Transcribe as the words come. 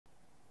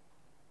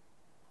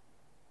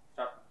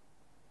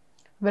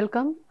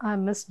Welcome, I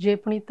am Ms. J.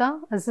 Punitha,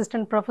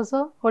 Assistant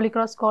Professor, Holy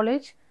Cross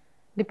College,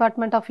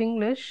 Department of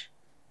English,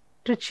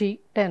 Trichy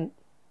 10.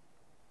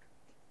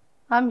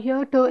 I am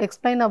here to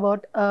explain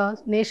about A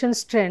Nation's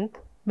Strength,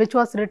 which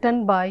was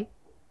written by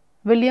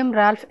William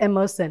Ralph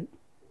Emerson.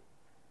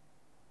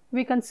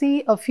 We can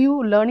see a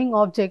few learning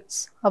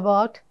objects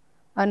about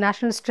a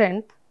national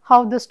strength,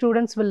 how the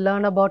students will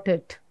learn about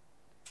it.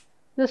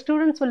 The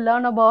students will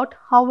learn about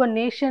how a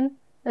nation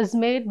is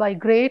made by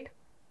great,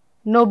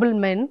 noble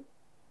men,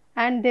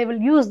 and they will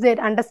use their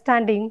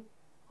understanding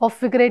of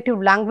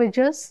figurative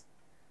languages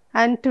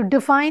and to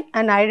define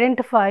and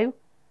identify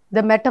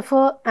the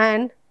metaphor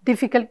and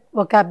difficult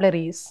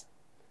vocabularies.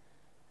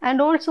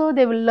 And also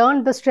they will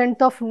learn the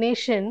strength of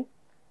nation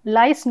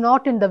lies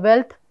not in the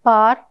wealth,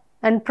 power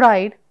and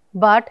pride,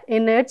 but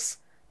in its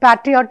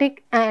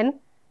patriotic and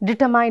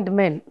determined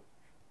men.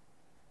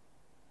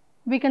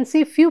 We can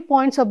see few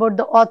points about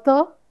the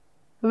author.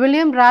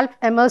 William Ralph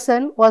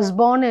Emerson was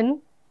born in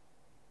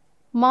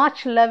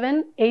March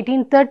 11,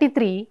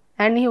 1833,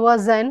 and he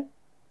was an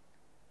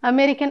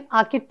American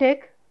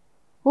architect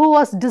who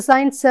was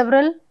designed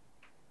several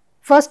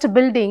first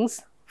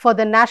buildings for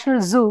the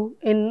National Zoo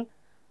in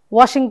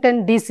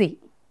Washington, D.C.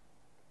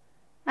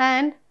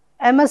 And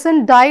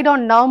Emerson died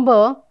on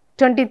November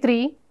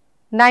 23,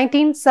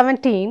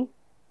 1917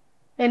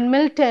 in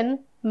Milton,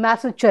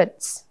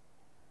 Massachusetts.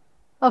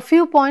 A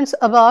few points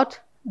about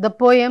the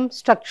poem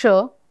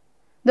structure.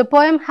 The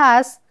poem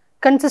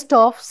consists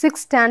of 6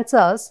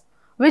 stanzas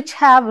which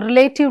have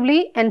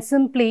relatively and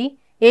simply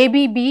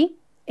ABB,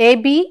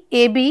 AB,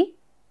 AB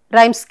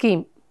rhyme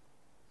scheme.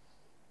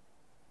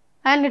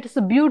 And it is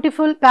a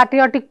beautiful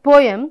patriotic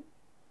poem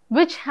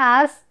which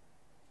tells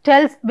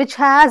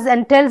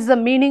the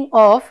meaning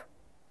of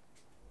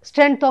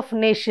strength of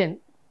nation.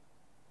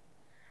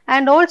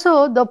 And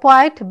also the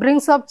poet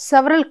brings up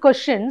several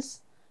questions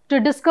to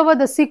discover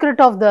the secret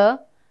of the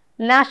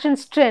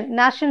nation's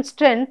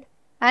strength,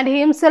 and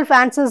he himself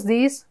answers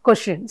these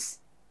questions.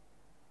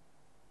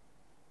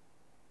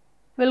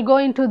 We'll go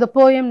into the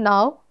poem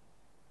now.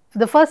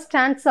 The first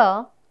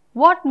stanza,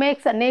 what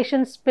makes a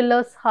nation's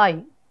pillars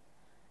high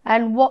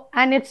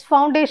and its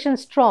foundation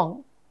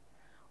strong?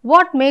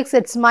 What makes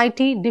its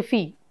mighty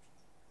defy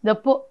the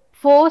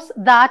foes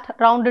that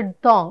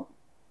rounded throng?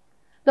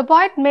 The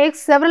poet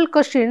makes several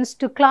questions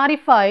to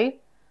clarify.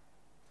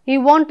 He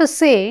wants to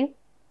say,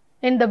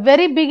 in the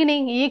very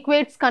beginning, he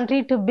equates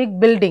country to big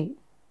building.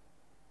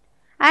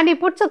 And he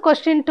puts a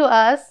question to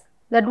us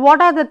that what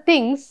are the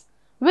things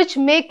which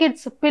make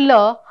its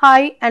pillar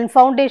high and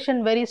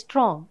foundation very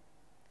strong?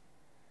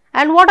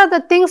 And what are the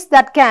things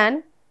that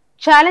can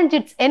challenge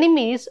its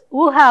enemies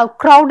who have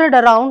crowded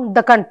around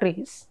the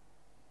countries?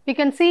 We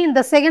can see in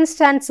the second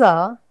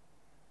stanza,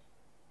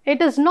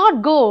 it is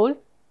not gold,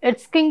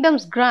 its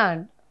kingdom's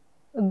grand,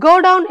 go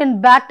down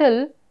in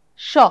battle,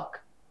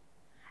 shock.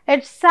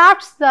 Its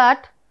saps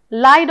that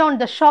lied on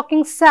the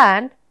shocking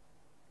sand,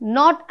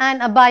 not an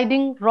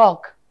abiding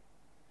rock.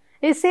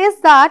 He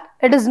says that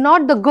it is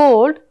not the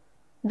gold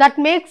that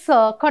makes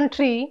a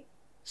country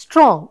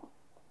strong,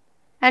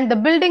 and the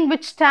building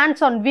which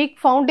stands on weak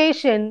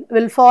foundation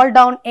will fall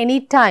down any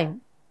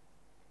time.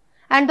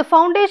 And the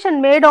foundation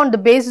made on the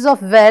basis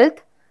of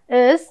wealth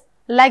is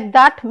like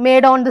that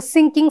made on the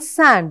sinking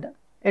sand.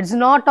 It's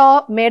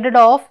not made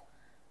of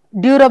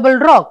durable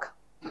rock.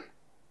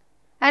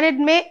 And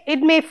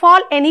it may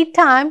fall any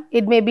time,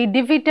 it may be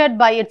defeated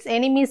by its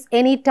enemies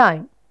any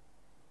time.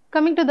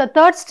 Coming to the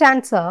third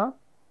stanza,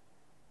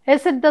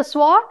 is it the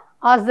sword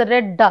or the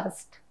red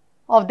dust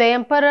of the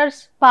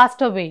emperors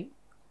passed away?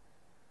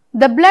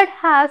 The blood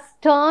has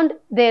turned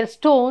their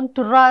stone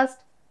to rust,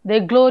 their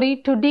glory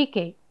to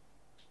decay.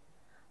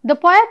 The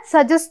poet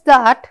suggests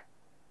that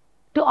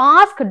to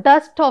ask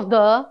dust of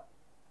the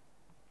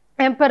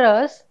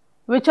emperors,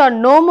 which are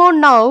no more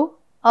now,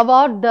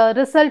 about the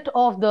result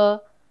of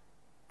the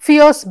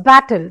fierce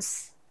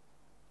battles.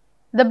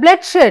 The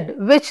bloodshed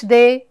which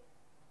they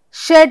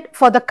shed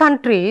for the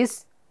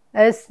countries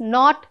is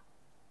not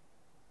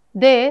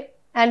there,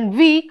 and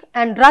weak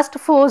and rust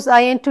foes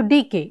are into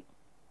decay.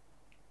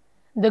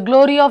 The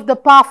glory of the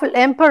powerful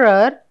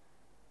emperor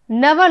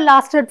never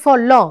lasted for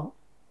long.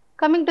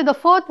 Coming to the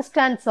fourth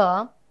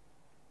stanza,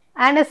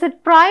 and is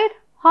it pride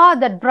or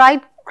that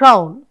bright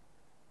crown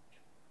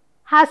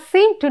has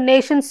seemed to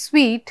nations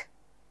sweet,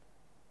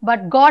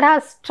 but God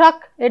has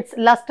struck its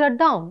luster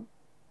down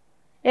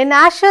in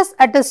ashes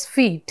at his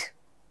feet.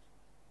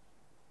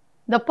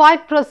 The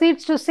poet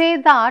proceeds to say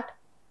that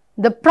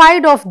the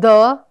pride of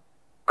the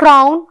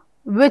crown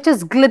which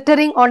is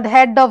glittering on the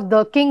head of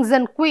the kings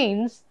and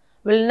queens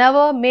will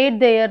never make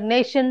their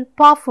nation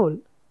powerful,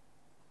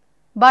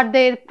 but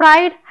their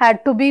pride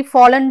had to be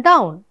fallen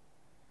down.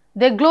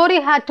 Their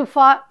glory had to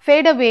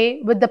fade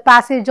away with the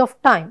passage of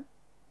time.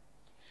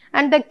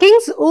 And the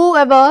kings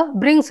whoever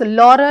brings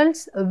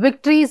laurels,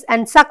 victories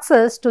and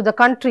success to the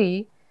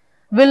country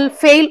will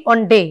fail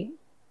one day.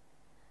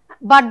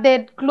 But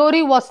that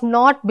glory was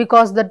not,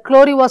 because that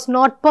glory was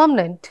not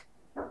permanent.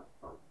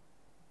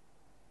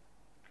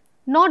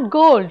 Not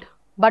gold,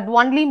 but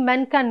only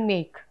men can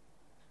make.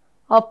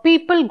 a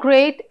people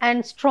great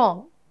and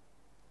strong,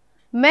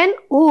 men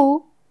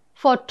who,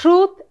 for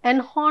truth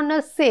and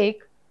honor's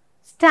sake,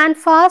 stand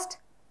fast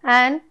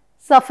and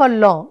suffer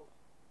long.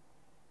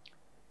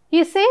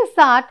 He says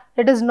that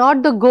it is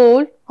not the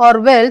gold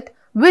or wealth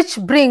which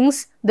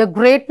brings the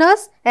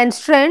greatness and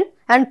strength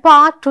and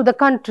power to the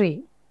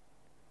country.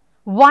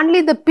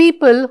 Only the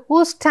people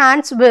who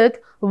stands with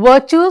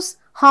virtues,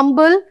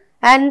 humble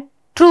and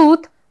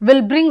truth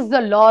will bring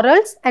the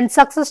laurels and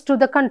success to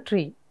the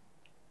country.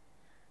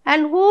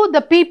 And who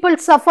the people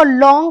suffer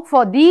long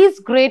for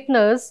these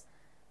greatness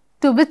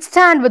to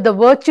withstand with the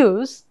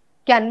virtues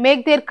can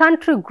make their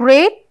country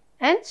great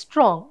and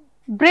strong.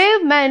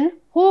 Brave men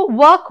who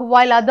work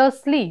while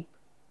others sleep,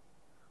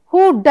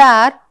 who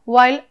dare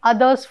while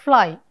others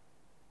fly.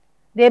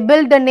 They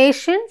build the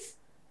nation's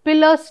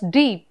pillars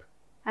deep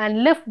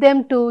and lift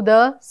them to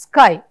the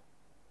sky.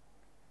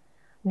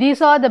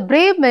 These are the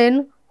brave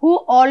men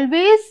who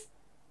always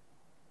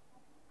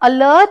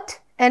alert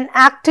and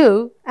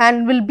active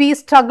and will be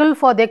struggle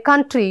for their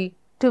country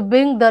to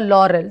bring the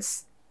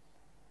laurels,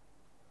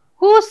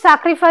 who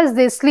sacrifice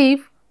their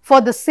sleep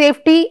for the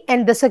safety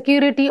and the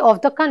security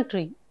of the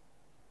country,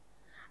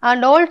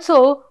 and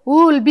also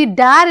who will be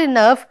dare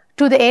enough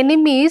to the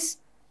enemies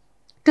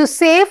to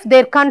save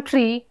their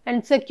country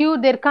and secure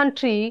their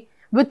country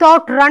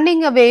without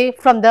running away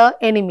from the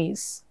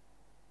enemies,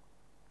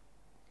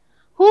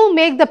 who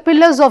make the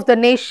pillars of the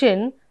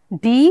nation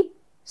deep,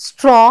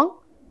 strong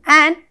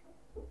and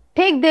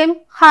take them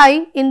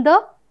high in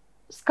the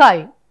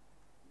sky.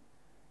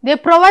 They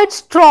provide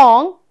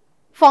strong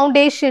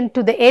foundation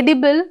to the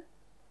edifice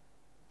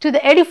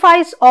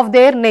of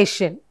their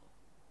nation.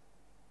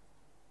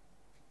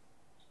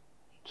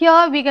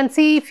 Here we can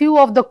see few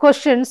of the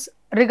questions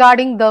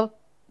regarding the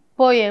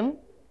poem.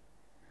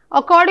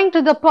 According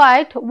to the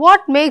poet,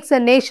 what makes a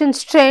nation's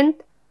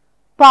strength,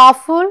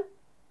 powerful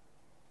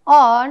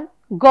on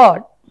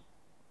God?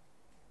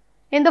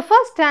 In the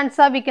first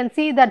stanza, we can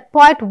see that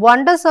poet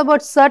wonders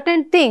about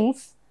certain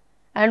things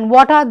and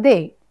what are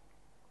they?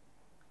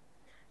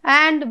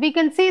 And we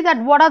can see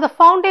that what are the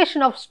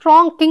foundation of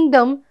strong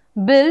kingdom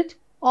built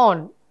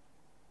on.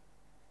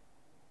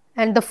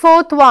 And the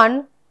fourth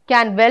one,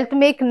 can wealth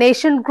make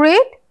nation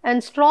great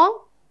and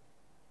strong?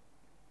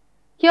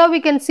 Here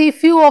we can see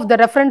few of the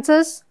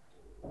references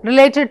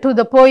related to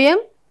the poem.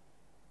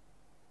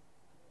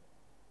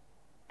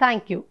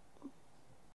 Thank you.